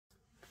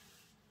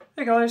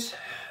Hey guys,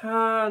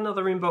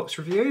 another inbox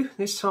review,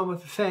 this time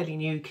with a fairly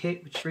new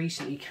kit which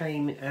recently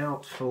came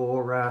out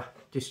for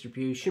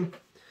distribution.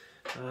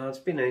 It's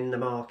been in the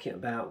market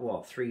about,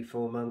 what,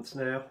 3-4 months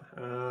now.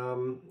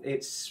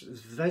 It's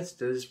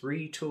Zvezda's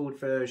retooled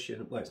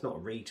version. Well, it's not a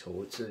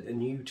retool, it's a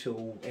new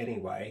tool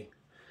anyway,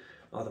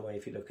 either way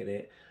if you look at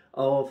it,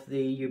 of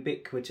the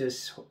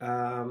ubiquitous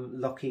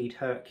Lockheed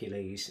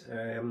Herclules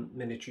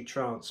military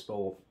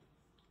transport.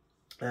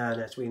 And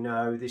as we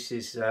know, this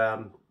is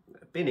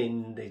been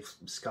in the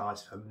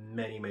skies for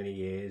many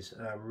years.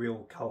 A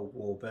real Cold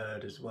War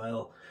bird as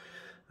well.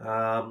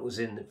 Was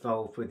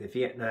involved with the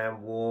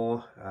Vietnam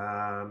War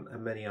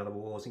and many other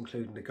wars,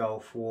 including the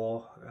Gulf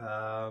War,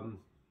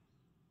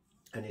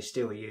 and is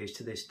still used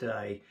to this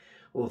day,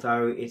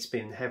 although it's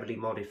been heavily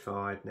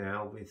modified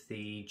now with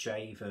the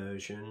J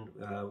version,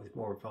 with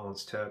more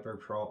advanced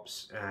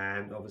turboprops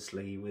and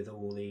obviously with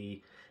all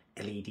the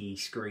LED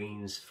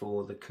screens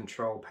for the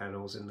control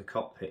panels in the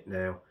cockpit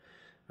now.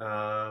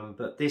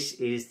 But this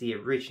is the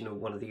original,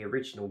 one of the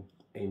original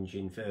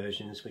engine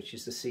versions, which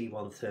is the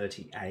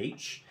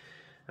C-130H,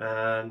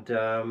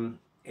 and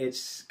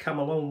it's come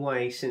a long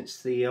way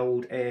since the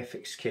old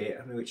Airfix kit,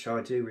 which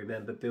I do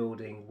remember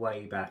building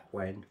way back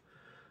when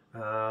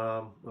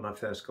I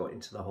first got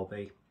into the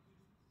hobby.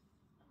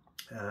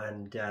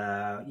 And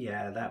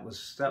yeah, that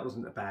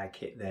wasn't a bad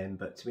kit then,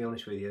 but to be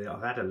honest with you,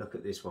 I've had a look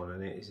at this one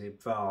and it is a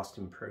vast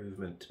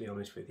improvement. To be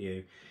honest with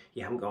you,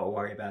 you haven't got to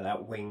worry about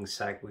that wing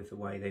sag with the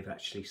way they've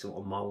actually sort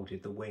of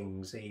moulded the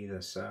wings either,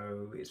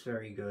 so it's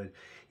very good.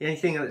 The only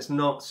thing that's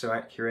not so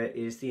accurate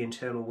is the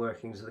internal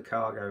workings of the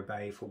cargo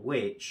bay, for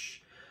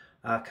which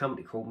a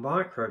company called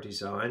Micro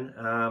Design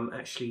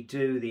actually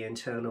do the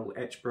internal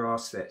etched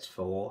brass sets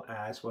for,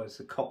 as well as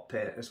the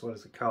cockpit, as well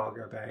as the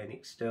cargo bay and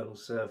external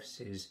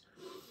surfaces.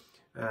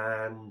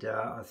 And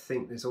I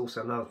think there's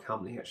also another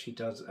company that actually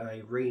does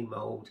a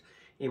remold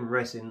in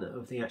resin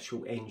of the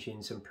actual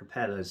engines and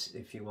propellers,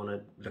 if you want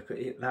to look at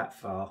it that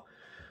far.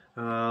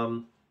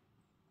 I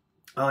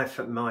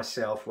for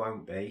myself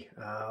won't be.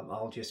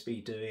 I'll just be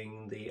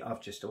doing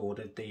I've just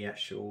ordered the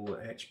actual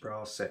etched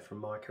brass set from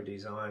Micro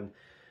Design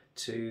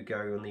to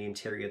go on the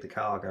interior of the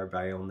cargo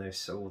bay on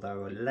this,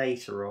 although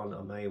later on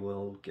I may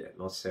well get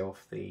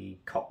myself the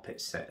cockpit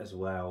set as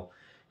well,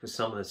 because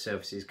some of the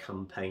surfaces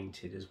come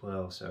painted as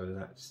well,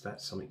 so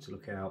that's something to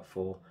look out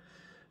for.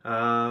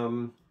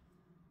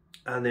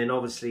 And then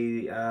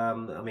obviously, I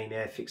mean,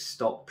 Airfix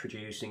stopped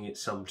producing it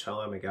some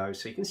time ago,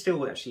 so you can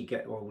still actually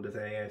get hold of the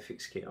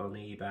Airfix kit on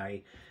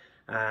eBay.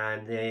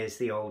 And there's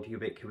the old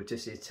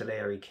ubiquitous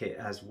Italeri kit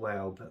as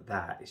well, but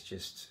that is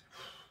just,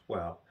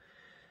 well,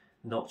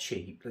 not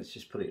cheap, let's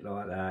just put it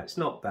like that. It's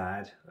not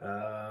bad,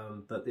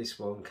 but this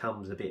one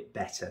comes a bit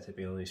better, to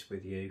be honest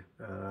with you.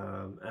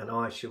 And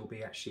I shall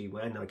be actually,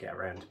 when I get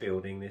around to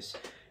building this,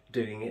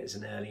 doing it as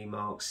an early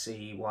Mark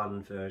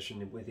C1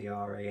 version with the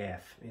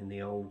RAF in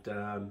the old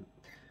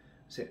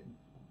is it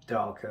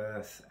dark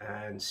earth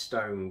and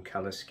stone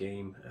colour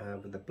scheme,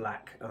 with the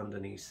black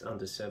underneath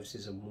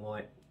undersurfaces and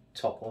white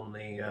top on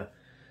the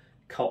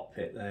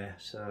cockpit there.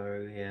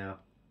 So yeah.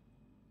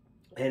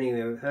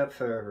 Anyway, without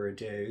further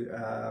ado,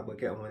 we'll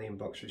get on with the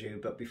inbox review,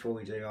 but before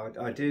we do,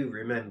 I do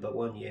remember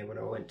one year when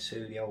I went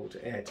to the old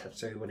Air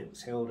Tattoo when it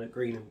was held at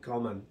Greenham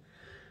Common.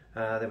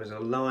 There was a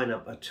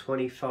lineup of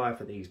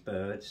 25 of these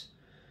birds,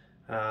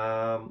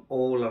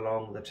 all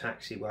along the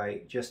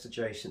taxiway, just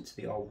adjacent to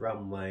the old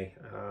runway,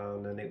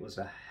 and it was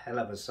a hell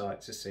of a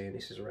sight to see, and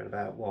this is around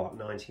about, what,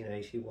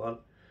 1981?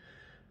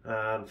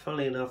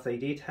 Funnily enough, they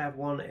did have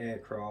one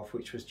aircraft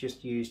which was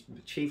just used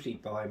chiefly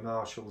by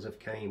marshals of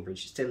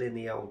Cambridge, still in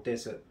the old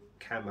desert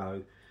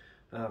camo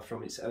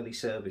from its early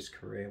service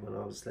career when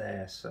I was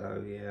there.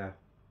 So yeah,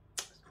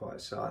 it's quite a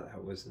sight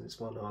that was, and it's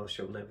one I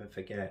shall never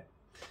forget.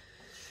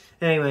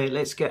 Anyway,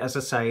 let's get, as I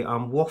say,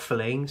 I'm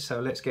waffling, so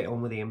let's get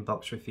on with the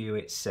inbox review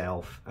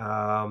itself.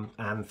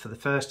 And for the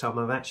first time,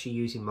 I'm actually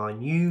using my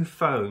new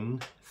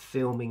phone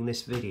filming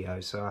this video,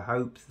 so I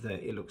hope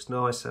that it looks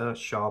nicer,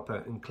 sharper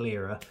and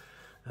clearer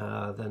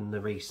than the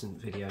recent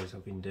videos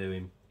I've been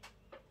doing.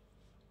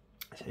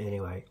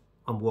 Anyway,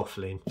 I'm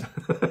waffling.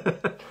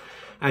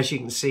 As you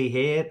can see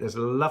here, there's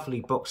a lovely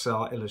box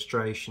art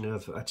illustration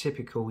of a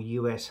typical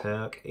US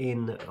Herc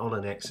on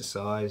an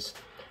exercise,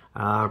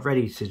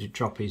 ready to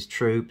drop his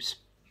troops.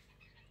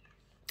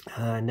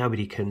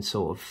 Nobody can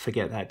sort of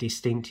forget that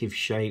distinctive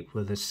shape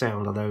with the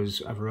sound of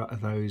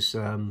those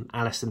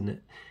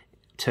Allison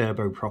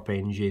turboprop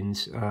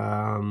engines.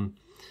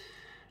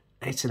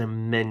 It's an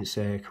immense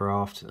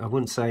aircraft. I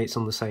wouldn't say it's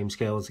on the same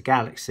scale as the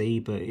Galaxy,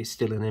 but it's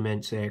still an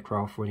immense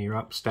aircraft when you're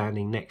up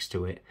standing next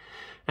to it.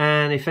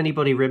 And if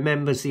anybody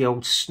remembers the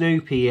old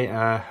Snoopy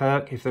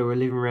Herc, if they were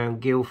living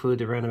around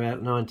Guildford around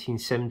about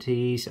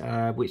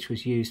 1970s, which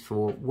was used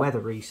for weather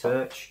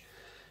research,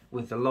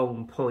 with the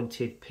long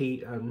pointed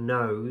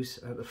nose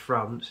at the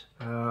front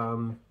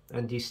and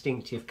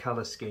distinctive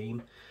colour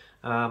scheme.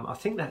 I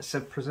think that's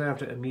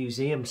preserved at a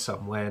museum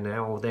somewhere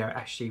now, or they're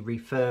actually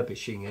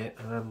refurbishing it,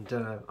 and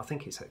I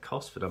think it's at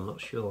Cosford, I'm not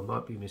sure, I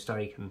might be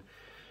mistaken.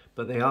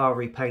 but they are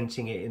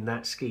repainting it in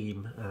that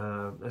scheme,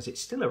 as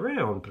it's still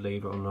around,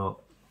 believe it or not.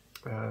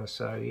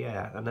 So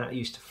yeah, and that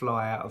used to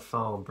fly out of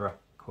Farnborough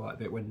quite a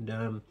bit when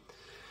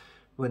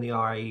the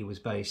RAE was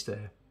based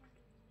there.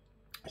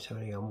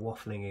 Sorry, I'm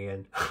waffling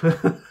again.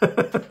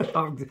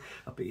 I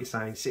bet you're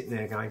saying, sitting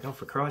there going, oh,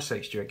 for Christ's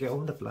sake, Stuart, get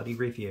on the bloody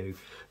review.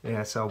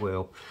 Yes, I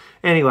will.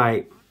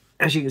 Anyway,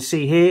 as you can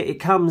see here, it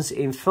comes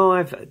in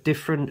 5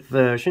 different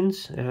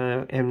versions,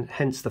 and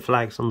hence the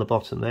flags on the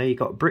bottom there. You've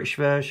got a British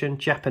version,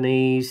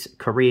 Japanese,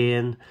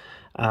 Korean,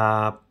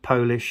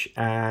 Polish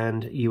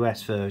and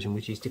US version,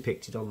 which is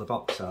depicted on the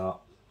box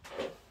art.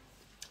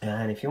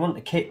 And if you want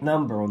the kit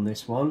number on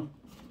this one,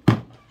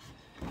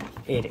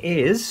 it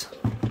is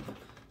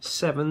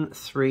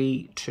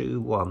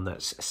 7321.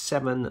 That's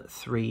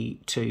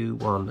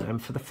 7321.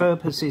 And for the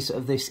purposes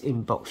of this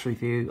inbox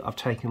review, I've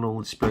taken all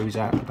the sprues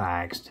out of the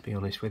bags, to be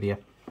honest with you.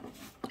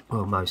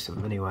 Well, most of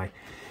them anyway.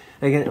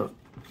 Again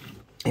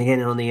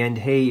on the end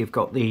here, you've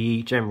got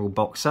the general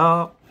box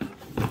art.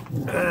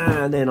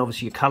 And then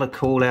obviously your colour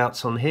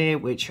call-outs on here,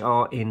 which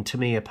are in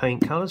Tamiya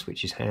paint colours,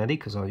 which is handy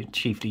because I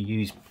chiefly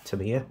use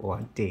Tamiya, or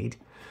I did.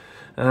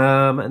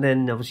 And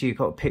then obviously you've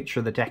got a picture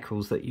of the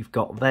decals that you've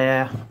got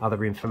there,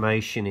 other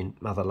information in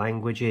other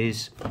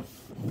languages.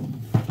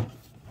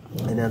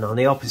 And then on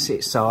the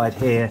opposite side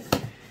here,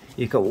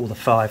 you've got all the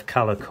 5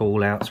 colour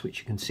call-outs, which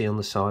you can see on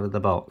the side of the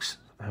box.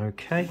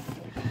 Okay.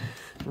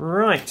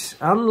 Right,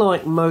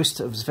 unlike most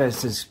of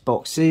Zvezda's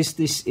boxes,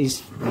 this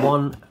is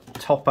one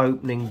top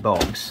opening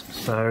box.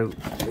 So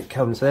it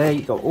comes there,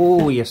 you've got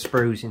all your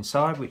sprues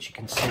inside, which you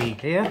can see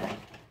here.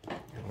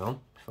 Hang on,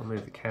 if I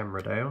move the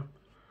camera down,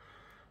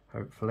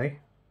 hopefully.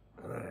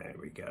 There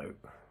we go.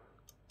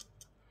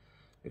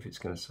 If it's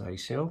going to say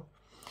so.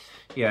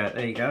 Yeah,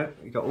 there you go.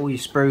 You've got all your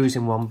sprues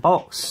in one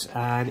box,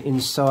 and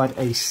inside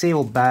a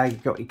sealed bag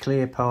you've got your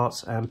clear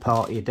parts and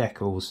part of your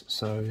decals.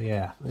 So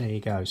yeah, there you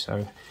go.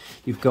 So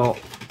you've got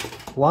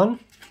 1,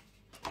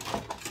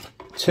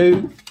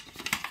 2,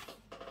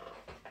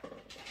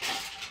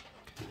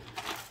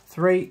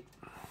 3,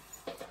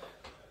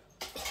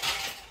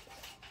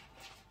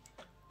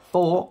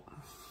 4,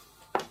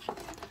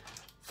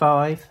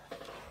 5,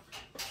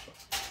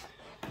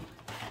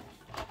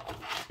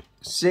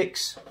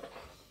 6,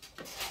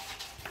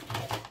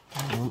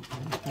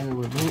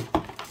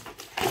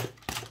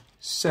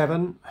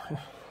 7,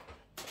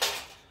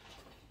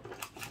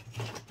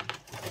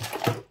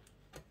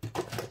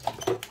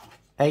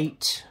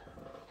 8,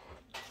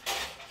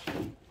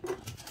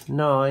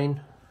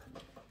 9,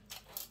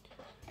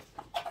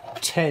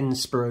 10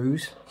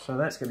 sprues, so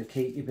that's going to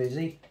keep you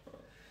busy.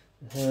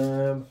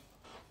 I'll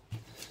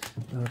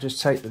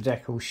just take the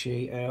decal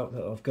sheet out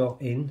that I've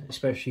got in,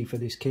 especially for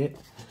this kit,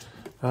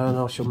 and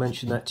I shall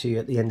mention that to you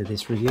at the end of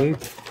this review.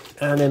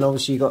 And then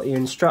obviously you've got your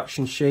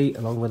instruction sheet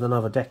along with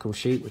another decal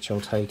sheet, which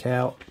I'll take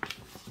out,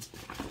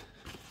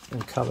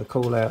 and colour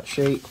call out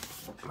sheet,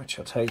 which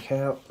I'll take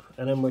out,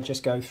 and then we'll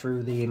just go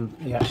through the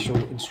actual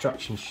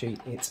instruction sheet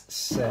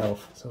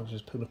itself. So I'll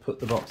just put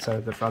the box over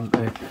the front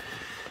there.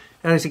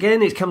 As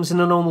again, it comes in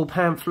a normal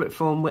pamphlet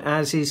form,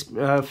 as is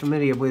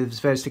familiar with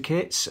Zvezda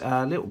kits.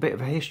 A little bit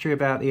of a history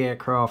about the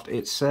aircraft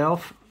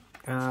itself.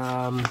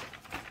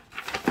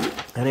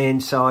 And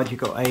inside you've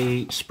got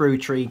a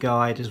sprue tree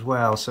guide as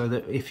well, so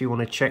that if you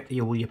want to check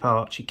all your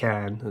parts you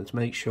can, and to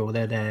make sure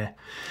they're there.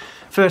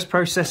 First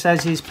process,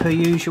 as is per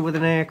usual with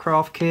an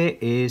aircraft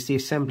kit, is the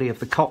assembly of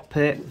the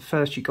cockpit.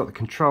 First you've got the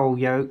control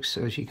yokes,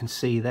 as you can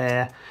see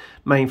there,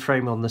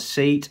 mainframe on the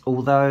seat.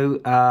 Although,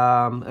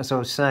 as I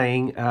was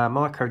saying,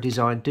 Micro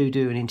Design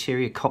do an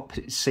interior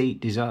cockpit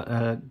seat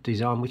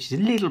design, which is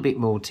a little bit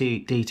more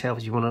detailed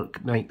if you want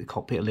to make the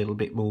cockpit a little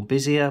bit more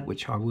busier,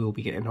 which I will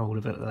be getting hold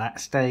of at that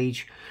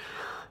stage.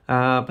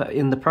 But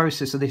in the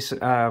process of this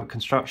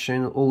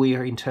construction, all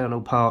your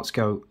internal parts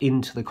go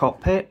into the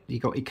cockpit.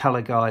 You've got your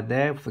colour guide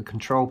there for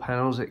control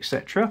panels,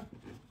 etc.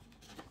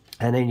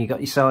 And then you've got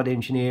your side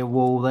engineer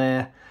wall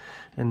there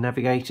and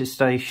navigator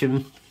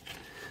station.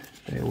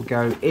 It will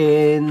go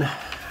in,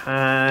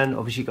 and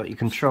obviously you've got your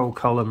control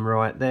column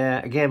right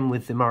there. Again,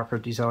 with the Micro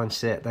Design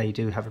set, they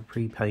do have a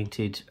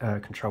pre-painted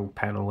control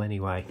panel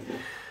anyway.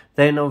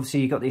 Then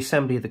obviously you've got the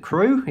assembly of the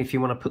crew, if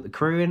you want to put the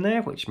crew in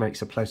there, which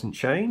makes a pleasant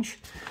change.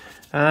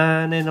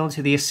 And then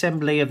onto the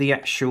assembly of the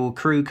actual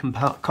crew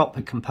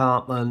cockpit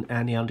compartment,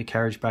 and the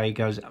undercarriage bay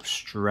goes up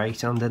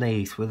straight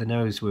underneath with a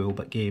nose wheel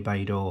but gear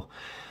bay door.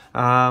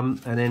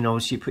 And then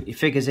obviously you put your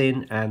figures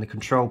in, and the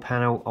control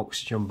panel,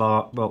 oxygen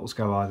bottles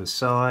go either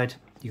side.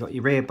 You've got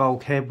your rear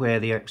bulkhead where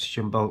the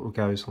oxygen bottle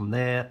goes on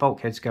there.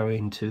 Bulkheads go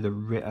into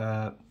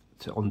the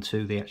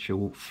onto the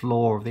actual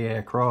floor of the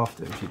aircraft,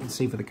 as you can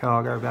see for the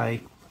cargo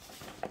bay.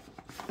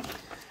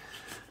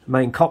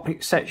 Main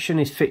cockpit section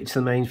is fitted to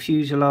the main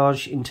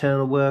fuselage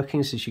internal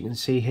workings, as you can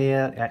see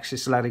here. The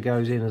access ladder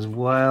goes in as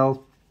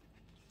well.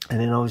 And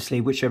then obviously,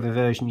 whichever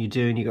version you're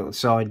doing, you've got the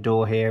side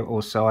door here,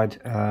 or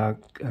side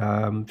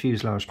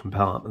fuselage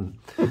compartment.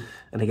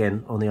 And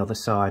again, on the other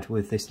side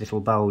with this little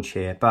bulge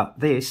here. But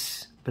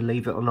this,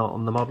 believe it or not,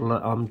 on the model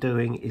that I'm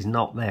doing is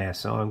not there.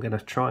 So I'm going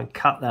to try and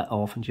cut that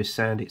off and just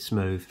sand it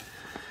smooth.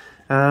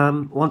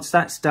 Once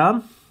that's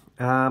done,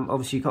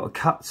 obviously you've got to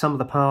cut some of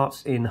the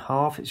parts in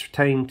half. It's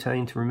retained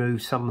to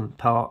remove some of the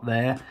part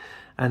there,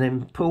 and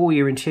then put all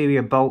your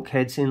interior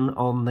bulkheads in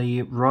on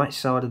the right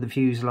side of the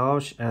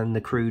fuselage and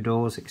the crew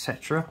doors,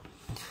 etc.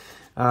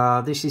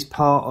 This is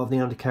part of the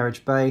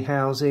undercarriage bay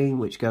housing,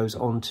 which goes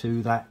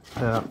onto that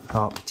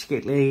part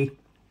particularly.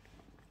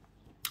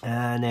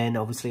 And then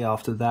obviously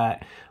after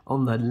that,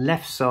 on the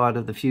left side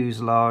of the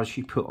fuselage,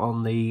 you put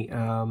on the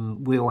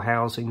wheel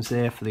housings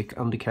there for the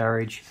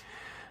undercarriage.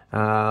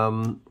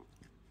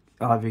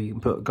 Either you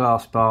can put a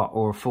glass part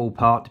or a full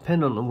part,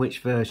 depending on which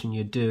version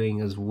you're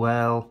doing as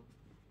well.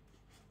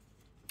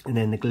 And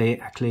then the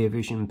clear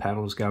vision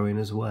panels go in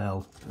as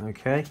well.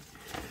 Okay.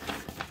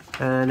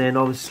 And then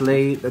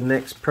obviously the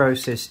next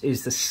process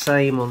is the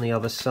same on the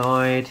other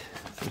side,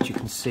 which you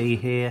can see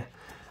here.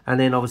 And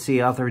then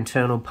obviously other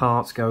internal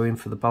parts go in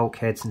for the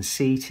bulkheads and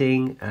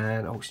seating,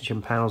 and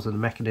oxygen panels and the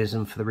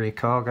mechanism for the rear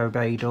cargo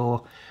bay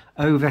door.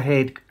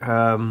 Overhead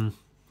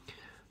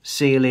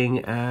ceiling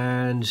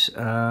and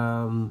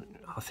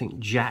I think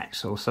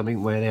jacks or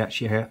something where they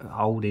actually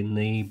hold in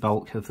the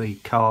bulk of the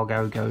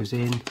cargo goes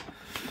in.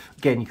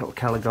 Again, you've got a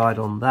colour guide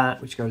on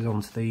that, which goes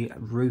onto the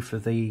roof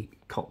of the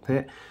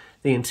cockpit.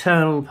 The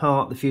internal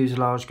part, the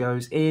fuselage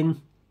goes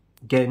in.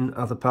 Again,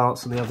 other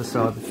parts on the other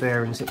side, the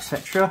fairings,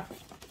 etc.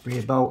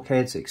 Rear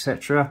bulkheads,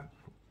 etc.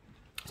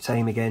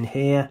 Same again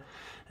here.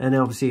 And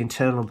obviously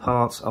internal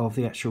parts of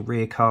the actual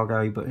rear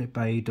cargo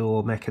bay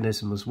door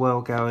mechanism as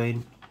well go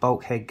in.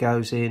 Bulkhead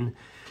goes in.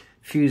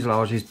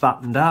 Fuselage is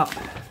buttoned up.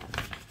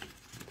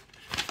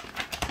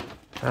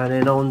 And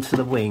then on to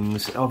the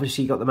wings.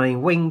 Obviously you've got the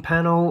main wing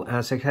panel.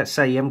 As I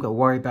say, you haven't got to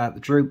worry about the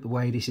droop, the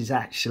way this is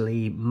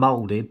actually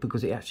moulded,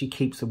 because it actually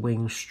keeps the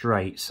wings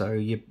straight. So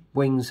your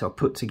wings are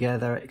put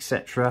together,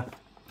 etc.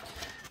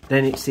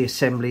 Then it's the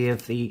assembly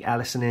of the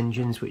Allison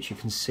engines, which you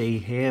can see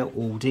here,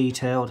 all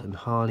detailed and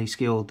highly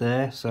skilled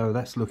there. So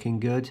that's looking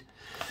good.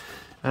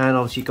 And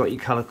obviously you've got your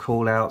colour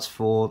call-outs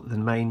for the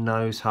main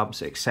nose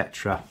hubs,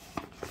 etc.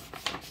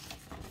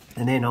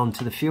 And then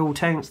onto the fuel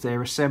tanks,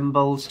 they're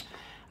assembled.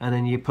 And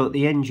then you put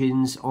the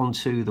engines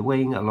onto the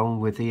wing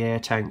along with the air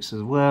tanks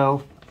as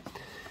well.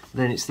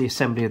 Then it's the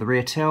assembly of the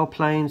rear tail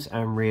planes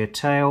and rear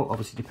tail,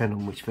 obviously depending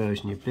on which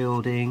version you're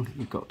building.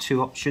 You've got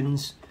two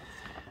options.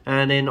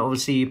 And then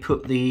obviously you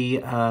put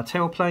the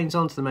tail planes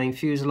onto the main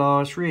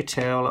fuselage, rear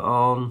tail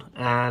on,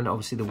 and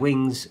obviously the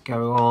wings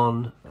go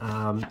on.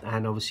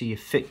 And obviously you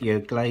fit your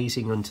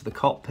glazing onto the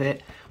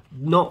cockpit,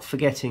 not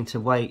forgetting to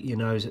weight your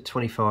nose at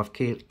 25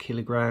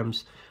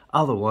 kilograms.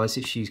 Otherwise,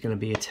 if she's going to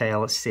be a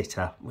tail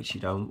sitter, which you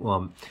don't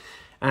want.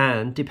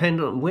 And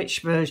depending on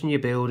which version you're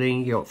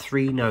building, you've got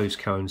 3 nose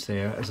cones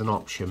there as an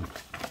option.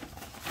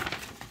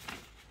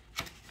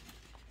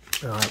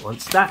 Alright,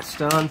 once that's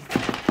done,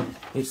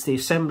 it's the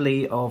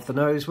assembly of the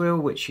nose wheel,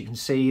 which you can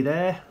see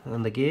there,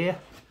 and the gear.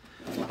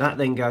 That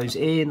then goes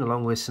in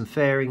along with some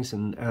fairings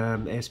and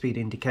airspeed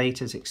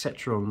indicators,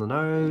 etc. on the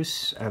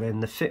nose, and then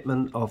the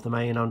fitment of the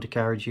main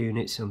undercarriage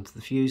units onto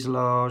the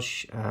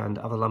fuselage and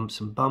other lumps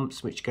and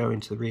bumps which go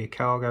into the rear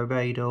cargo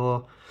bay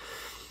door.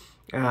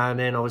 And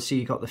then obviously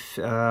you've got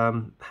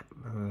the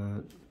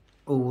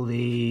all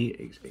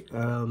the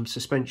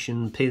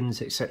suspension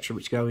pins, etc.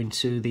 which go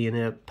into the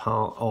inner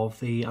part of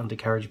the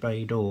undercarriage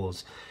bay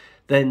doors.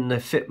 Then the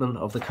fitment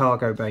of the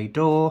cargo bay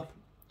door,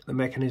 the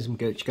mechanism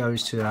which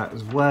goes to that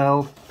as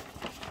well,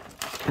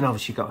 and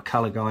obviously you've got a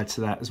colour guide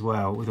to that as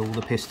well with all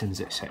the pistons,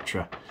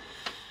 etc.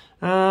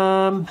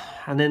 And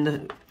then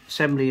the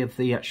assembly of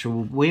the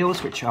actual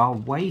wheels, which are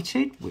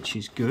weighted, which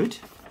is good.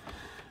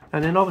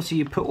 And then obviously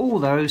you put all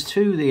those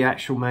to the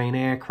actual main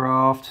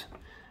aircraft,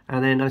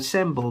 and then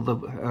assemble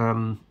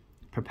the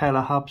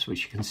propeller hubs,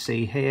 which you can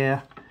see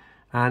here.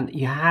 And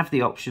you have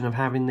the option of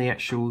having the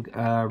actual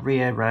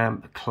rear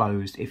ramp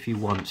closed if you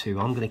want to.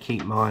 I'm going to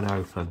keep mine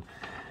open.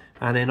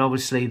 And then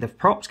obviously the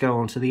props go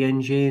onto the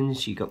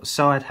engines. You've got the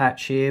side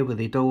hatch here with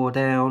the door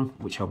down,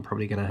 which I'm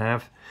probably going to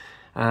have.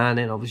 And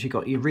then obviously you've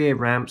got your rear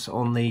ramps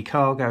on the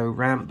cargo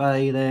ramp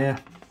bay there.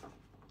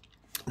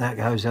 That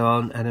goes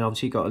on. And then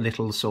obviously you've got a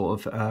little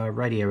sort of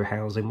radio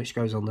housing which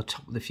goes on the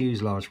top of the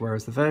fuselage,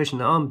 whereas the version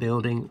that I'm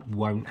building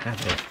won't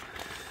have it.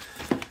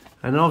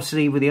 And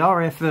obviously with the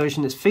RF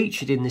version that's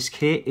featured in this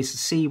kit is the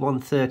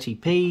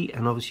C-130P,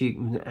 and obviously you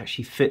can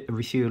actually fit the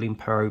refueling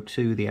probe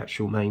to the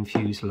actual main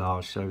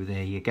fuselage. So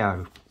there you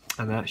go.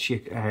 And that's your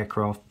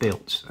aircraft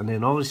built. And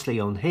then obviously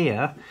on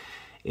here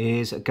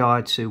is a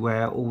guide to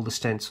where all the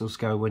stencils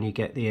go when you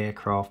get the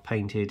aircraft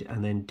painted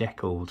and then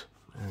decaled.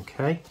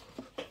 Okay.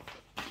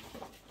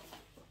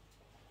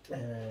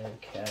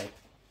 Okay.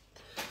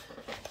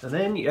 And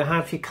then you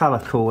have your colour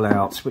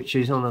call-outs, which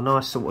is on a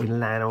nice sort of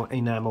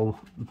enamel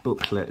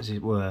booklet, as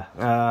it were.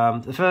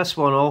 The first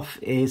one off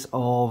is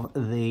of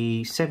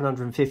the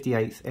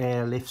 758th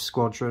Airlift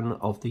Squadron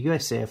of the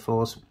US Air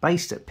Force,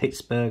 based at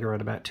Pittsburgh around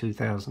about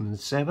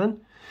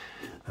 2007.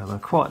 And I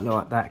quite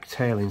like that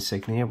tail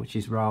insignia, which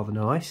is rather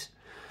nice.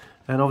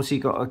 And obviously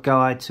you've got a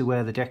guide to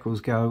where the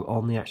decals go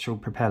on the actual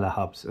propeller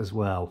hubs as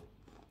well.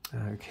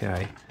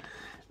 Okay.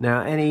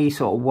 Now, any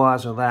sort of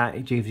wires or that,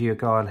 it gives you a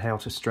guide on how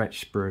to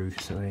stretch sprue.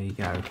 So there you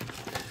go.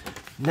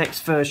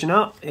 Next version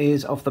up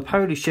is of the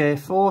Polish Air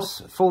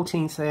Force,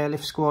 14th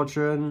Airlift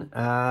Squadron,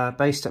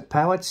 based at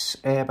Powys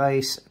Air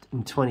Base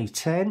in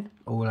 2010.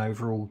 All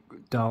overall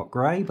dark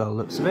grey by the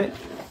looks of it.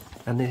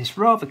 And then this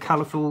rather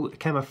colourful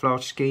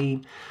camouflage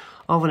scheme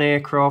of an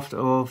aircraft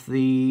of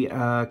the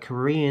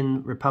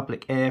Korean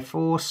Republic Air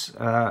Force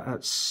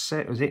at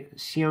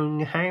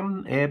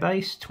Seongham Air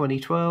Base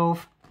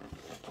 2012.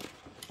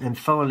 And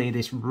finally,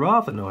 this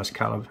rather nice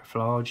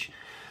camouflage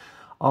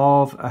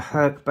of a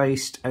Herc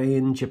based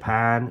in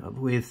Japan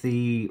with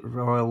the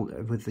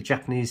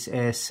Japanese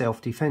Air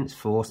Self-Defense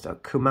Force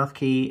at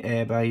Kumaki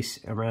Air Base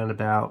around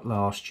about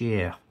last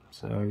year.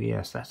 So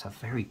yes, that's a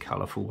very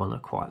colourful one. I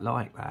quite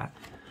like that.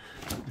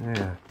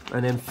 Yeah.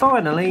 And then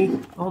finally,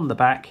 on the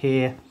back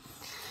here,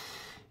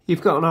 you've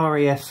got an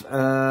RAF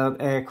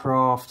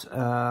aircraft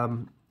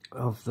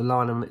of the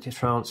Lynham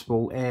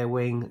Transport Air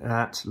Wing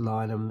at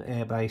Lynham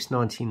Air Base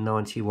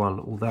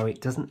 1991, although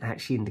it doesn't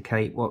actually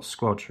indicate what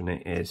squadron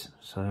it is.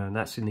 So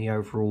that's in the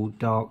overall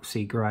dark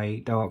sea grey,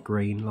 dark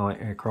green,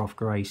 light aircraft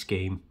grey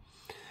scheme.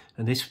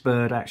 And this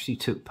bird actually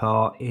took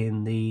part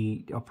in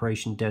the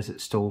Operation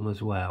Desert Storm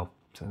as well.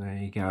 So there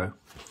you go.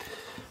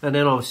 And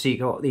then obviously you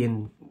got the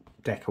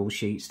decal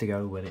sheets to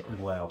go with it as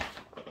well.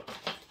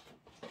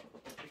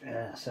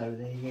 So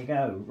there you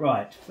go.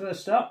 Right,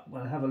 first up,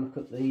 we'll have a look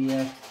at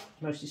the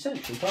most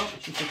essential part,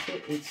 which is the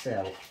kit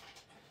itself.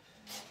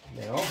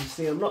 Now,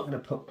 obviously, I'm not going to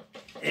put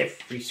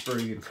every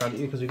sprue in front of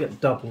you because we've got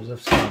doubles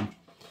of some.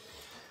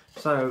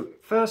 So,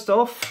 first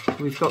off,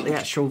 we've got the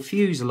actual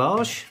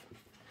fuselage,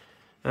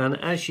 and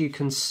as you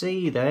can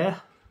see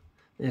there,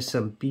 there's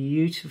some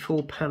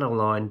beautiful panel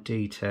line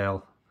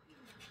detail.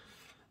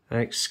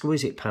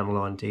 Exquisite panel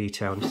line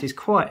detail. This is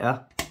quite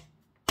a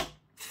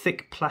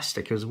thick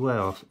plastic as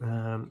well,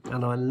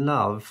 and I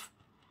love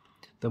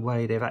the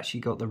way they've actually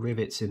got the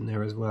rivets in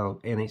there as well,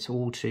 and it's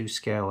all to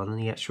scale, and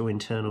the actual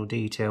internal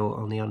detail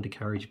on the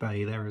undercarriage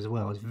bay there as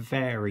well is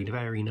very,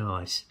 very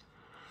nice.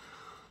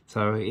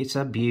 So it's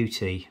a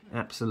beauty,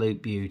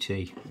 absolute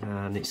beauty,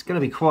 and it's going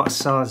to be quite a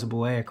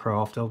sizable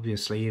aircraft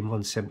obviously in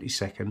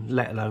 1/72nd,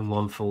 let alone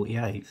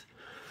 1/48th.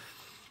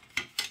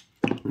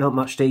 Not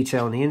much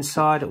detail on the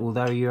inside,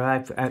 although you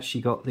have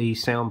actually got the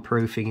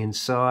soundproofing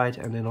inside,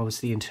 and then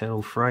obviously the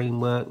internal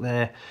framework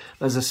there.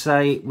 As I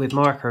say, with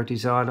Micro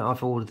Design,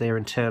 I've ordered their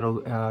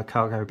internal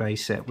cargo bay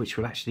set, which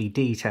will actually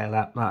detail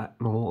that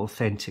more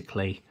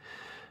authentically.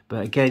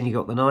 But again, you've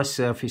got the nice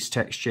surface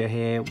texture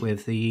here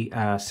with the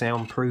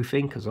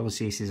soundproofing, because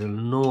obviously this is a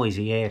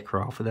noisy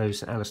aircraft for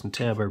those Allison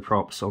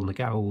turboprops on the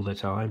go all the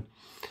time.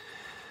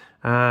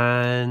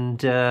 And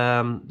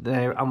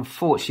there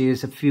unfortunately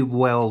there's a few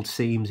weld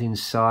seams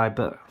inside,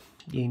 but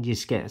you can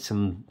just get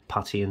some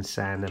putty and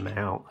sand them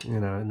out, you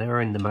know, and they're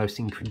in the most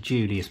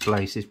incredulous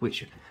places,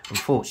 which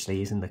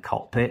unfortunately is in the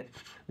cockpit,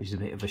 which is a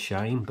bit of a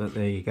shame, but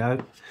there you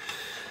go.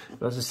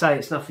 But as I say,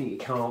 it's nothing you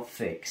can't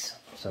fix,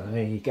 so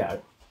there you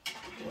go.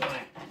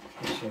 Right,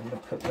 I'm going to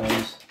put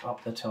those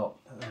up the top.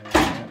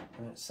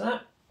 That's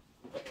that.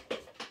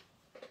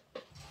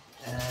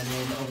 And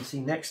then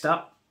obviously next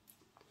up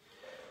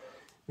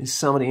is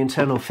some of the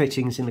internal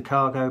fittings in the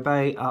cargo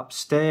bay.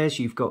 Upstairs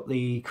you've got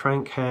the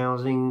crank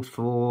housing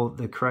for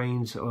the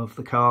cranes of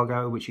the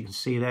cargo, which you can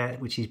see there,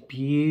 which is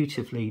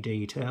beautifully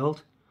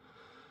detailed.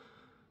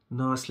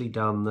 Nicely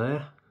done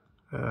there,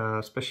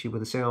 especially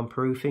with the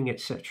soundproofing,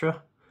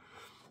 etc.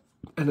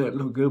 And it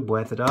looked good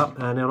weathered up.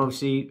 And then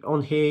obviously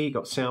on here you've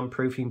got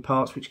soundproofing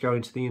parts which go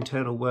into the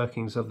internal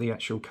workings of the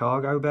actual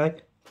cargo bay,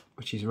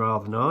 which is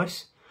rather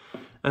nice.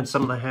 And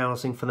some of the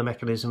housing for the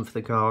mechanism for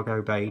the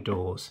cargo bay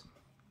doors.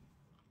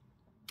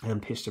 And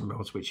piston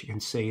rods, which you can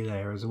see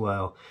there as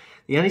well.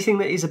 The only thing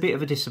that is a bit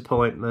of a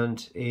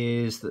disappointment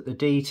is that the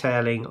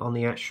detailing on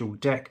the actual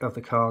deck of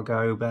the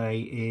cargo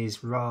bay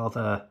is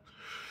rather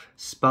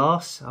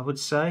sparse, I would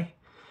say.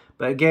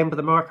 But again, with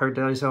the Micro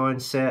Design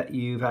set,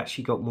 you've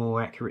actually got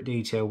more accurate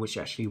detail, which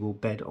actually will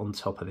bed on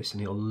top of this,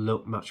 and it'll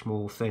look much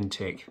more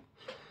authentic.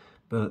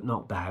 But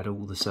not bad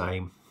all the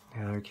same.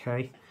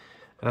 Okay.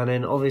 And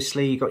then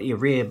obviously you've got your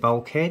rear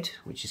bulkhead,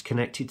 which is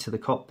connected to the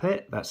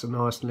cockpit. That's a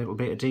nice little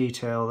bit of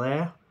detail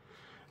there.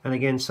 And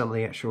again, some of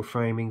the actual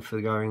framing for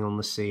going on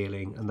the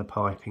ceiling and the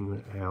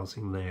piping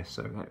housing there.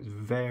 So that's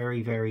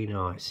very, very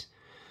nice.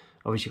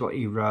 Obviously you've got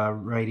your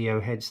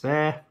radio heads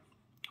there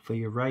for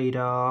your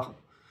radar.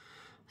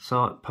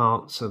 Side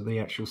parts of the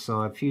actual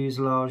side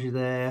fuselage are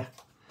there.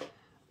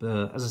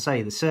 But as I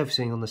say, the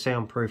surfacing on the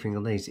soundproofing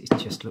on these, it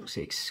just looks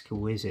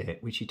exquisite,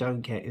 which you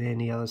don't get in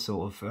any other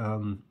sort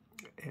of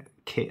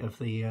kit of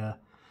the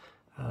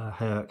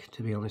Herc,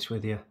 to be honest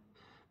with you.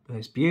 But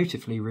it's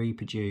beautifully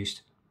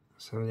reproduced.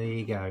 So there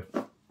you go.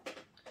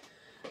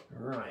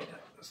 Right,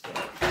 that's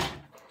that.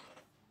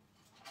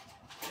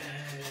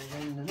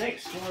 And then the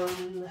next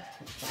one,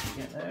 let's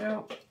get that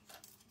out.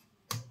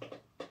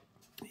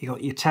 You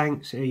got your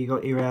tanks. You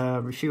got your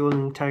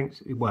refueling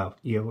tanks. Well,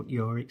 your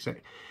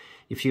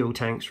fuel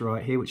tanks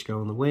right here, which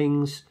go on the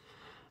wings.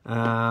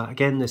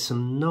 Again, there's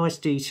some nice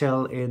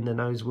detail in the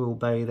nose wheel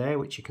bay there,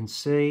 which you can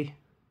see,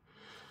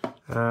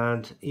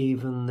 and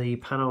even the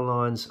panel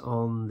lines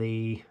on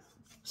the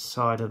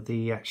side of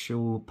the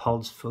actual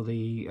pods for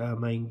the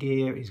main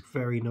gear is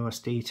very nice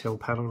detail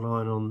panel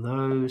line on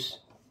those.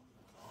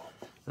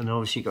 And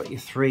obviously you've got your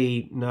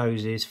 3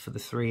 noses for the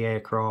 3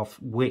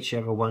 aircraft,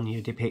 whichever one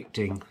you're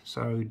depicting,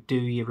 so do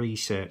your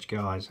research,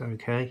 guys.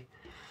 Okay,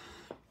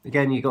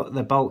 again, you've got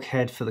the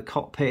bulkhead for the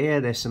cockpit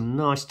here. There's some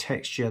nice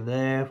texture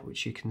there,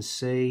 which you can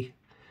see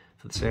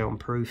for the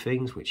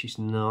soundproofings, which is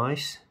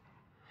nice.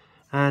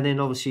 And then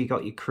obviously you've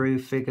got your crew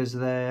figures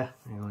there.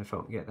 Hang on, if I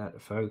can get that to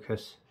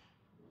focus.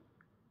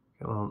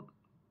 Come on.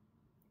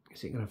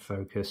 Is it going to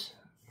focus?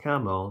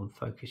 Come on,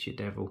 focus, you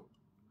devil.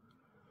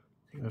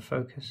 Is it going to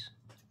focus?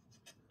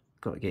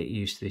 Got to get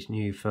used to this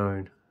new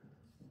phone.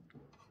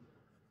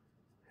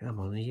 Come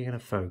on, are you going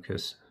to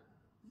focus?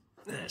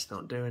 That's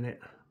not doing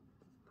it.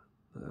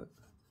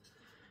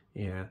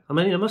 Yeah, I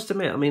mean, I must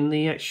admit, I mean,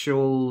 the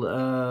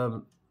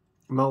actual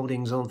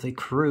mouldings of the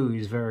crew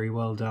is very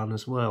well done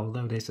as well,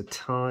 though there's a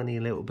tiny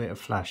little bit of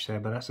flash there,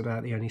 but that's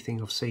about the only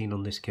thing I've seen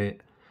on this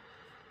kit.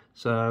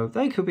 So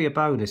they could be a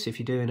bonus if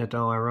you're doing a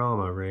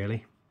diorama,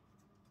 really.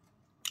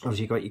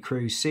 Obviously, you've got your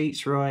crew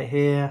seats right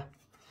here.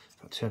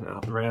 I'll turn it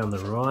up around the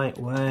right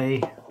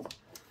way.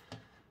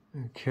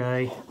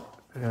 Okay,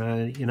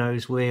 your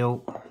nose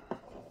wheel.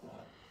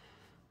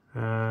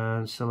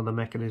 And some of the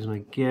mechanism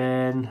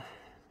again.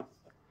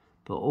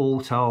 But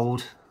all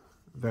told,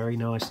 very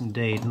nice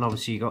indeed. And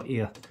obviously, you've got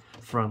your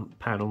front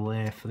panel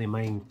there for the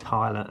main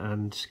pilot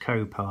and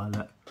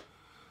co-pilot.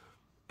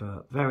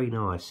 But very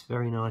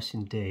nice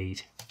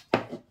indeed.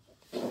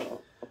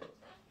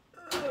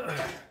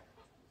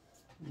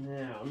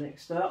 Now,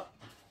 next up,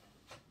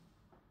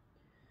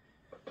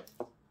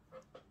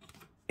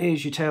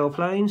 here's your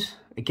tailplanes.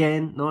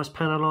 Again, nice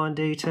panel line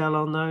detail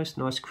on those,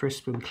 nice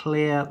crisp and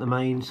clear. The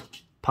main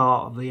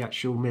part of the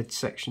actual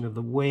midsection of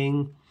the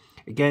wing.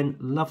 Again,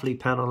 lovely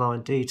panel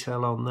line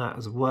detail on that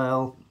as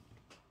well.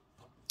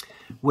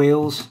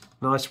 Wheels,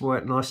 nice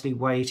work, nicely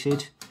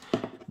weighted.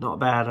 Not a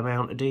bad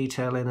amount of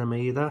detail in them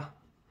either.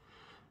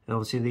 And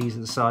obviously these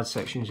are the side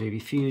sections of your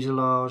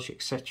fuselage,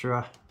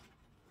 etc.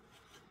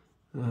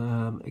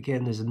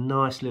 Again, there's a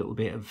nice little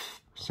bit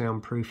of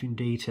soundproofing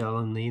detail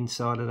on the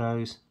inside of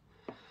those.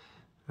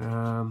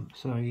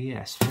 So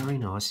yes, very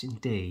nice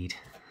indeed.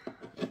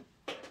 Let's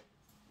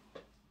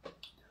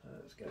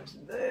go to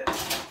there.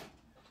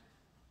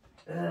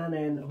 And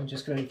then I'm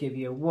just going to give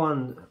you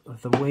one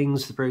of the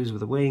wings, the bruise of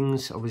the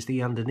wings,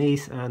 obviously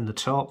underneath and the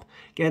top.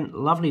 Again,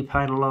 lovely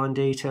panel line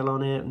detail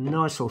on it,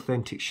 nice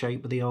authentic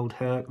shape with the old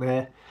Herc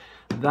there.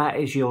 That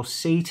is your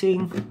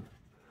seating,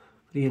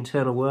 the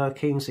internal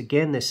workings.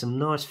 Again, there's some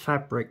nice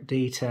fabric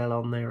detail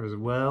on there as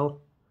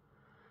well.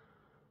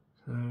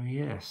 So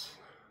yes,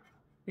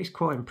 it's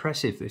quite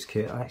impressive, this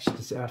kit, I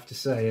actually have to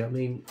say. I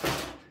mean,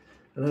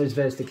 I know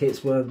Zvezda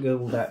kits weren't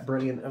all that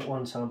brilliant at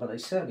one time, but they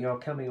certainly are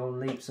coming on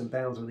leaps and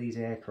bounds with these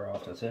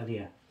aircraft, I tell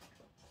you.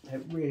 They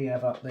really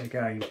have upped their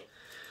game.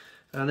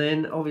 And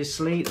then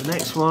obviously the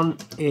next one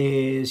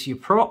is your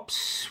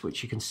props,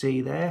 which you can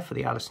see there for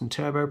the Allison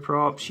turbo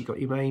props. You've got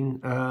your main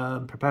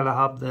propeller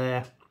hub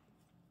there,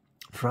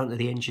 front of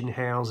the engine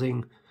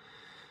housing,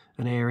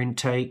 an air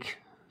intake.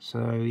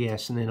 So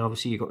yes, and then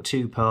obviously you've got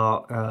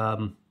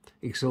 2-part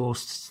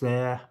exhausts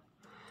there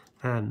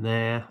and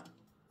there.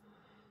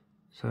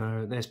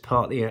 So there's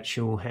part of the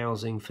actual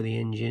housing for the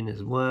engine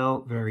as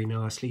well, very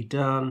nicely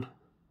done.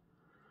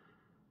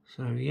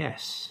 So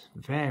yes,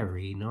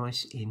 very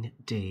nice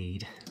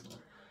indeed.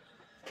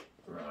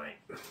 Right,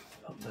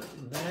 pop that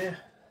on there,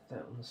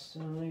 that on the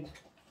side.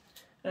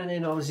 And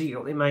then obviously you've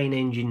got the main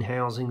engine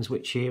housings,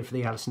 which here for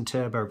the Allison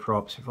turbo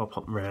props. If I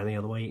pop them around the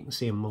other way, you can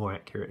see them more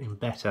accurate and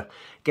better.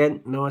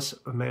 Again, nice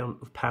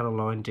amount of panel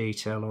line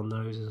detail on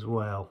those as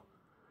well.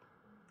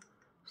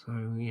 So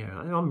yeah,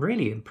 I'm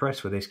really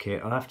impressed with this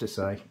kit, I have to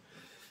say.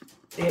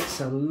 It's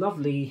a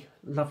lovely,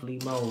 lovely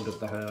mould of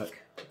the Herc.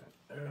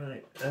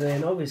 Alright, and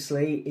then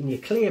obviously in your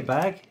clear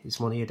bag is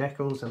one of your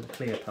decals and the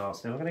clear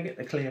parts. Now I'm going to get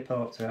the clear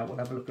parts out, we'll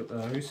have a look at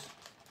those.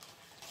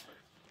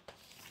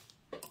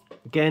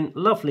 Again,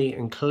 lovely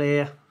and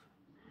clear.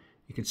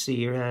 You can see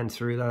your hand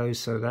through those,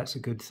 so that's a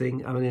good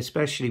thing. I mean,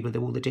 especially with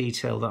all the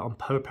detail that I'm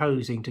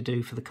proposing to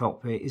do for the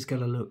cockpit, is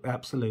going to look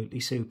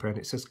absolutely super, and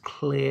it's as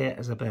clear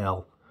as a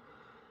bell.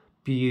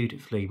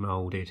 Beautifully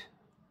moulded.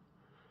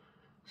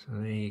 So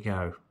there you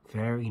go,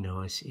 very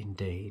nice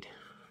indeed.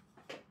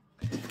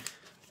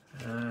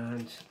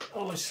 And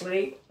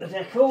obviously the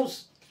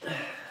decals,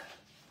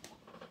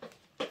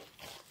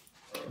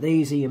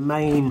 these are your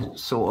main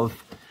sort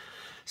of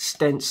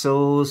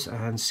stencils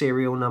and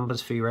serial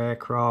numbers for your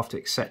aircraft,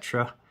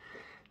 etc.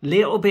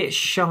 Little bit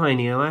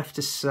shiny, I have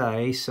to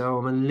say, so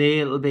I'm a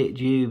little bit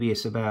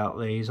dubious about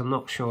these. I'm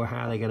not sure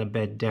how they're going to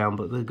bed down,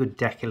 but with a good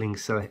decaling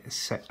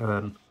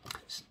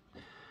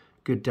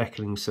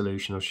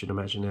solution, I should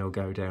imagine they'll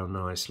go down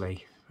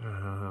nicely.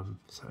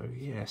 So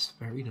yes,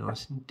 very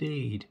nice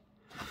indeed.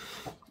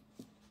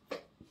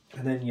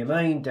 And then your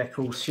main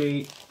decal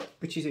sheet,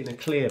 which is in a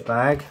clear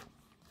bag.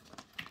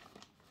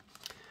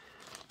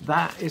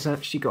 that has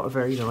actually got a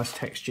very nice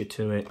texture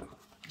to it.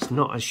 It's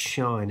not as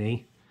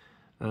shiny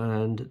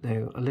and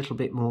they're a little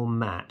bit more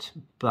matte,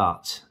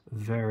 but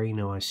very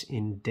nice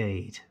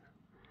indeed.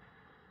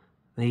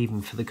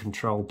 Even for the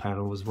control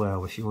panel as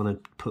well, if you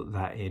want to put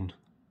that in.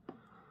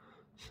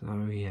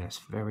 So yes,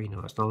 very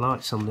nice. And I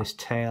like some of this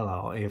tail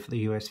art here for the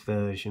US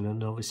version,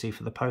 and obviously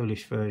for the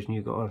Polish version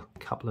you've got a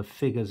couple of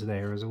figures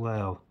there as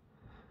well.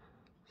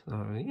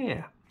 So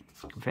yeah,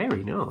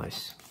 very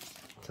nice.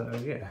 So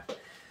yeah,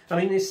 I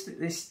mean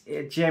this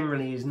it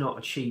generally is not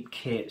a cheap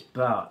kit,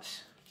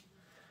 but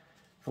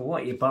for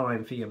what you're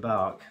buying for your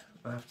buck,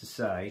 I have to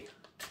say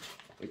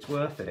it's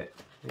worth it,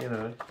 you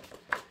know.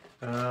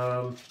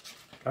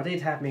 I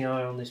did have my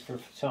eye on this for a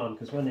time,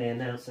 because when they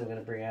announced they were going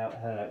to bring out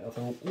Herc, I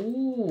thought,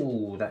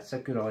 ooh, that's a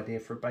good idea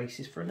for a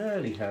basis for an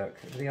early Herc,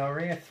 the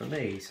RAF for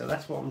me. So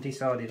that's what I'm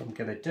decided I'm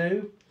going to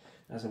do,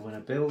 as I'm going to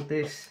build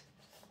this.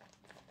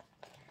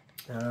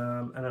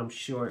 And I'm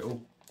sure it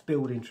will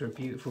build into a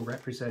beautiful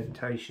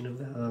representation of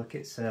the Herc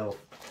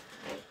itself.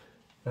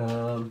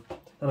 I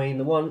mean,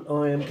 the one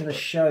I am going to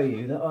show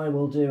you that I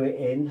will do it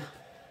in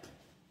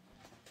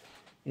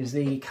is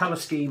the colour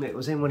scheme it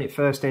was in when it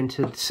first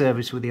entered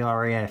service with the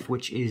RAF,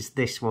 which is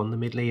this one, the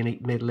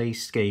Middle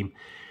East scheme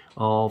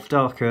of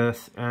dark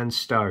earth and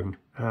stone,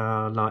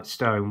 light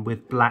stone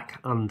with black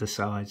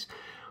undersides,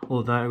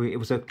 although it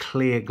was a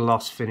clear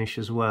gloss finish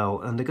as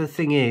well. And the good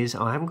thing is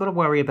I haven't got to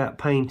worry about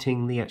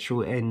painting the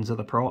actual ends of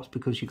the props,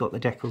 because you've got the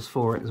decals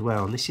for it as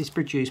well. And this is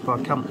produced by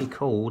a company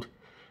called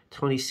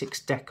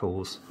 26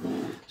 Decals,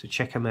 so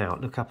check them out,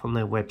 look up on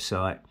their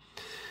website.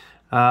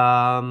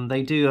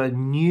 They do a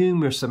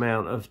numerous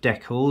amount of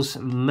decals,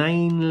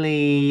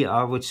 mainly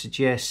I would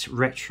suggest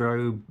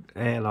retro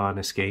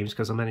airliner schemes,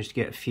 because I managed to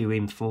get a few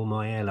in for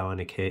my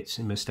airliner kits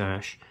in my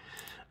stash.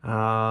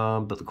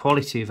 But the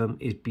quality of them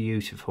is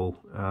beautiful.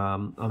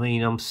 I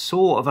mean, I'm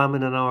sort of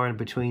umming and ahhing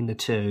between the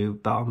two,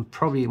 but I'm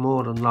probably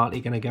more than likely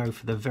going to go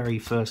for the very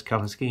first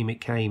colour scheme it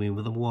came in,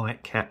 with a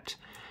white capped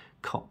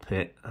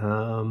cockpit.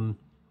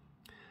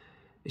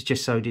 It's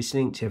just so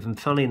distinctive, and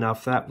funny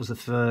enough, that was the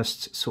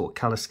first sort of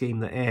colour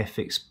scheme that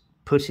Airfix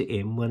put it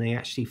in when they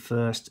actually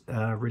first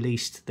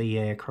released the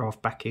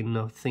aircraft back in,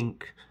 I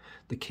think,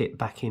 the kit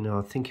back in,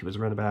 I think it was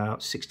around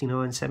about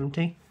 69,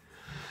 70.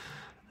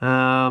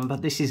 But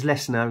this is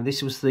less known.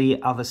 This was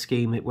the other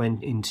scheme it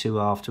went into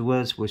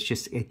afterwards, was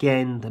just,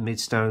 again, the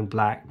midstone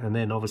black, and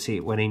then obviously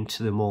it went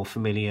into the more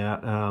familiar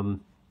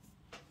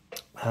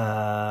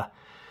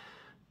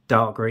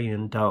dark green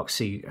and dark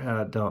sea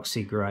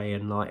grey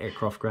and light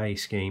aircraft grey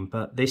scheme.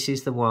 But this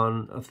is the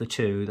one of the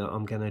two that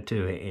I'm going to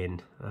do it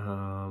in.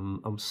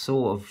 I'm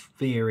sort of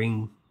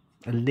veering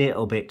a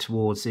little bit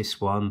towards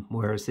this one,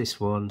 whereas this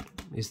one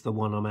is the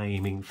one I'm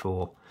aiming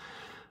for,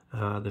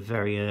 the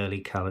very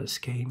early colour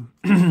scheme.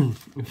 In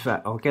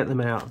fact, I'll get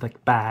them out of the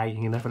bag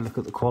and have a look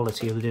at the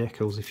quality of the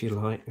decals if you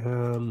like.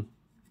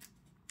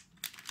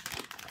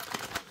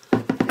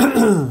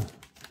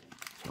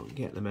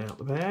 Get them out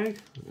the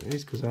bag. It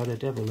is because I had a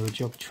devil of a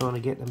job trying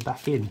to get them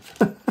back in.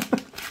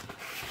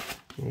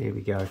 Here we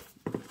go.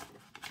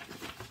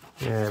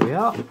 There we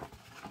are.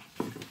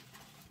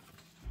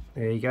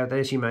 There you go.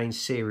 There's your main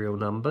serial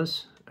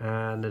numbers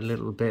and a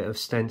little bit of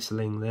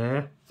stenciling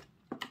there.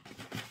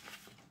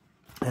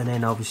 And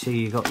then obviously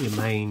you've got your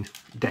main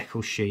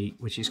decal sheet,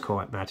 which is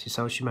quite matted.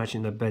 So I should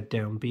imagine they bed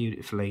down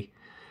beautifully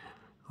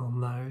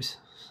on those.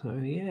 So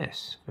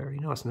yes, very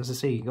nice. And as I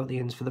see, you've got the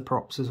ends for the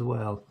props as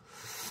well.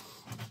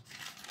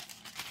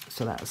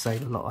 So that'll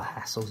save a lot of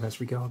hassles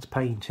as regards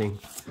painting.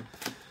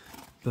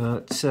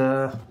 But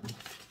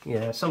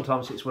yeah,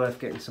 sometimes it's worth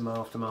getting some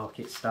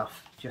aftermarket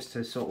stuff just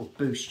to sort of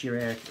boost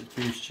your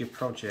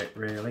project,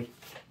 really.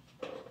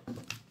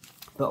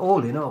 But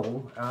all in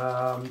all,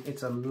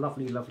 it's a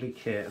lovely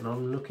kit, and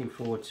I'm looking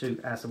forward to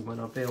as and when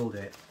I build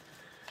it.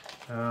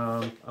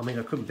 I mean,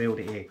 I couldn't build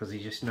it here because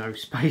there's just no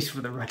space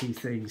for the ready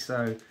thing,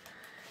 so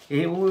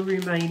it will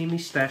remain in my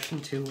stash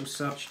until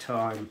such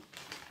time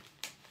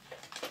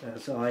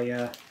as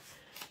I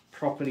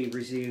properly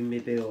resume my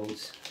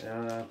builds.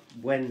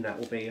 When that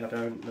will be, I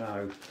don't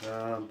know,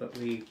 but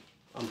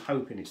I'm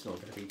hoping it's not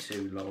going to be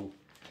too long,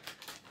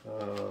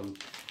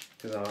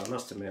 because I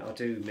must admit I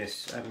do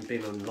miss, having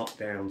been on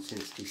lockdown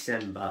since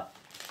December,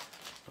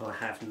 I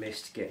have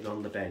missed getting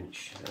on the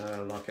bench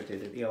like I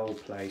did at the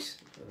old place.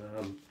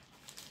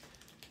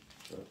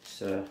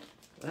 But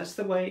that's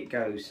the way it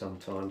goes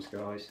sometimes,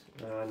 guys,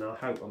 and I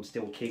hope I'm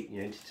still keeping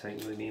you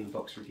entertained with my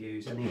inbox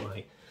reviews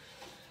anyway.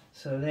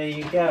 So there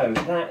you go,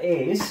 that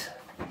is,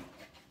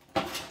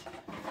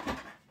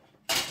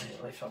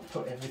 if I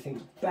put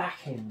everything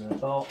back in the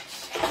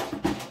box,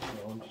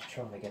 I'm just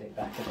trying to get it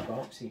back in the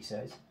box, he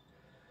says.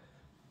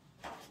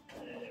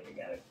 There we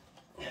go.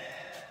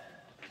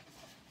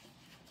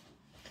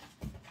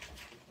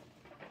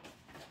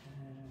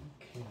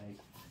 Okay.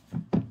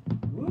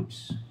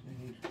 Whoops,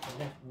 I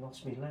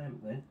lost my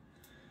lamp then.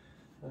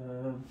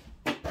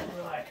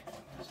 Right,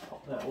 let's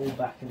pop that all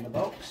back in the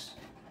box.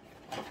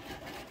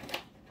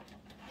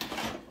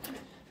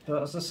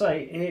 But as I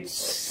say,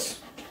 it's,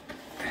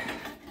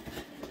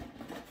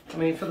 I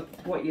mean, for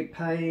what you're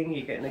paying,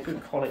 you're getting a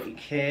good quality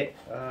kit.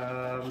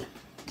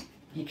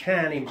 You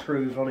can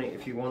improve on it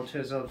if you want to,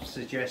 as I've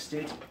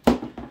suggested.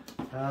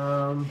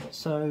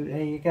 So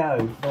there you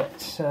go.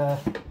 But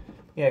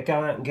yeah,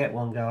 go out and get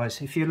one,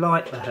 guys. If you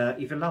like the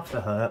Herc, if you love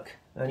the Herc,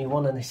 and you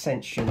want an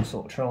essential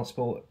sort of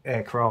transport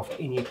aircraft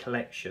in your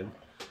collection,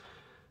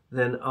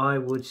 then I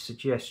would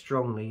suggest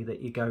strongly that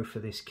you go for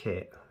this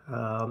kit.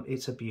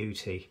 It's a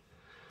beauty.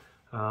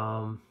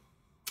 So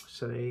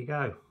there you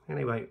go.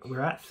 Anyway,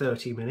 we're at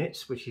 30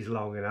 minutes, which is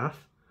long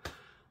enough.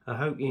 I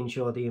hope you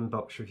enjoyed the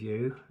inbox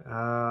review.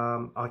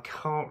 I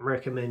can't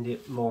recommend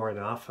it more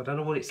enough. I don't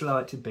know what it's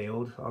like to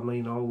build. I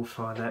mean, I will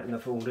find out in the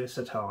fullness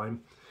of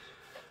time.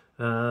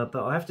 But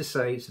I have to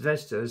say,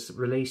 Zvezda's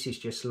releases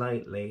just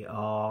lately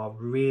are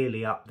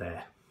really up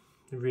there.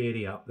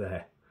 Really up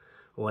there.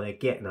 Or they're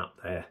getting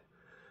up there.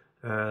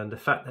 And the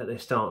fact that they're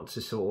starting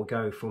to sort of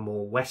go for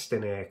more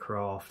Western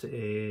aircraft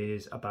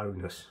is a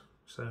bonus.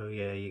 So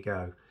yeah, there you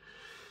go.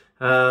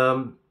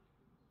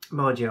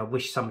 Mind you, I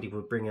wish somebody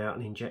would bring out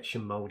an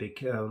injection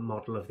moulded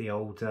model of the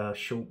old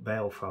short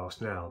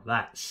Belfast now.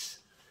 That's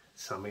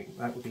something,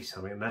 that would be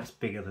something, and that's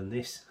bigger than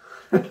this.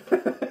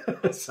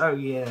 So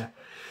yeah.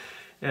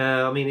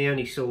 I mean, the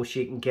only source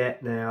you can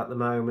get now at the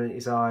moment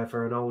is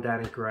either an old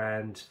Annie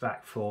Grand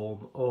vac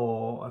form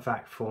or a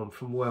vac form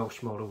from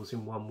Welsh models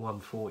in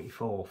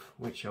 1/144th,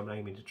 which I'm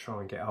aiming to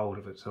try and get hold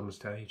of at some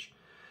stage.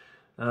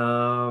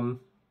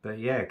 But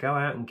yeah, go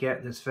out and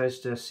get the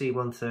Zvezda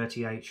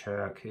C-130H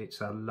Herc. It's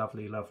a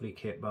lovely, lovely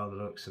kit by the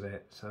looks of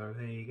it. So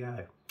there you go.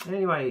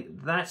 Anyway,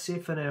 that's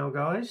it for now,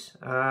 guys.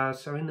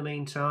 So in the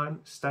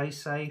meantime, stay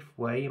safe,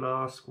 wear your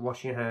mask,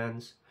 wash your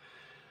hands,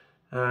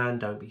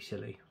 and don't be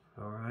silly.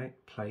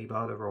 Alright, play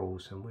by the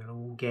rules and we'll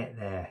all get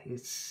there.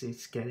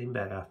 It's getting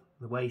better.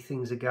 The way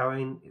things are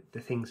going, the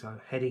things are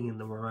heading in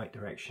the right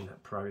direction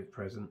at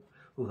present,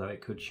 although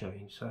it could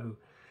change. So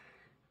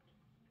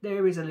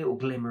there is a little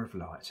glimmer of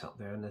light up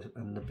there,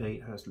 and the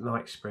beat has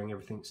like spring,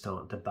 everything's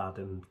starting to bud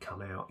and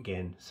come out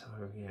again. So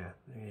yeah,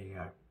 there you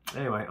go.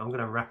 Anyway, I'm going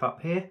to wrap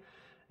up here.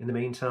 In the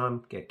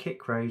meantime, get kit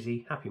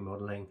crazy, happy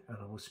modelling, and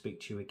I will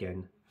speak to you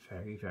again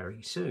very,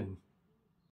 very soon.